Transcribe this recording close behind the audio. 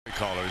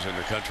callers in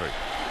the country.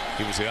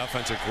 He was the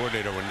offensive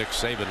coordinator when Nick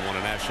Saban won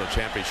a national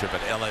championship at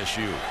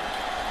LSU.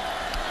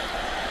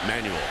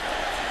 Manuel.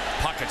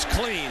 Pockets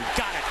clean.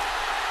 Got it.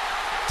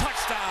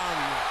 Touchdown.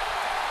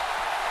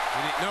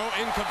 No,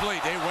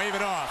 incomplete. They wave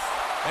it off.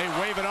 They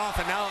wave it off,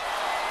 and now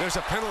there's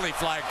a penalty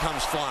flag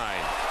comes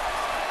flying.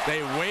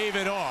 They wave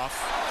it off.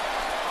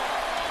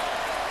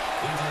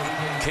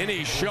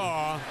 Kenny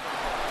Shaw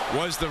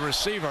was the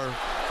receiver.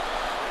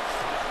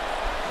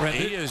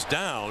 He is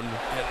down.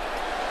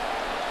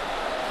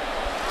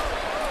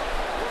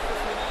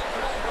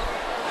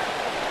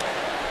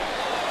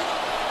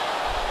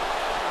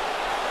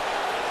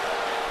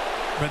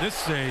 But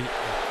this is a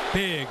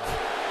big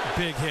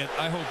hit.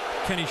 I hope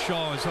Kenny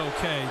Shaw is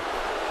okay.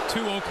 2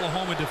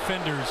 Oklahoma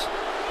defenders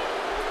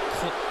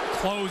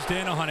closed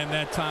in on him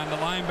that time. The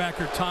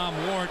linebacker Tom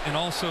Wort and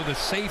also the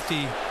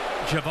safety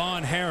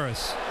Javon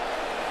Harris.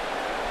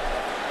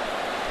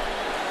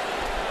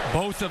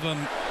 Both of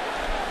them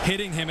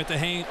hitting him at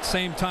the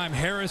same time.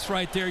 Harris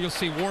right there. You'll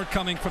see Wort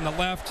coming from the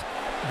left.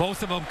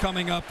 Both of them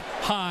coming up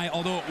high,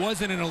 although it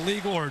wasn't an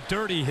illegal or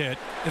dirty hit.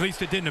 At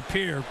least it didn't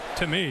appear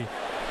to me.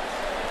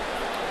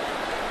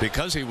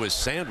 Because he was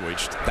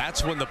sandwiched,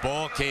 that's when the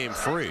ball came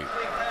free.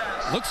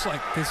 Looks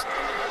like this.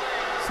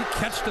 Does he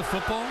catch the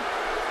football?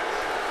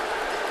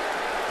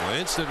 Well,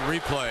 instant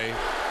replay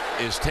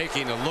is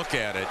taking a look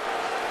at it.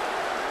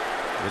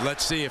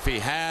 Let's see if he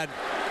had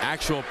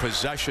actual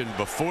possession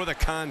before the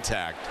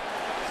contact.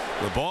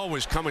 The ball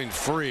was coming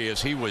free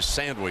as he was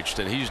sandwiched,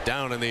 and he's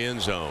down in the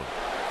end zone.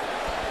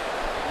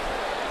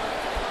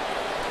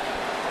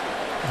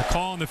 The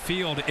call on the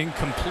field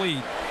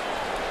incomplete.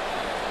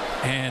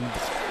 And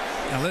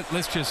now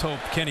let's just hope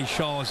Kenny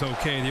Shaw is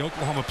okay. The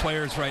Oklahoma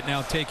players right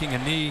now taking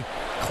a knee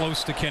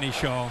close to Kenny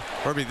Shaw.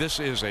 Herbie, this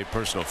is a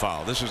personal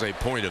foul. This is a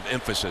point of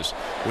emphasis.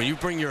 When you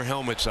bring your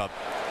helmets up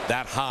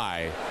that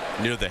high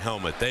near the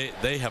helmet,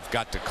 they have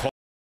got to call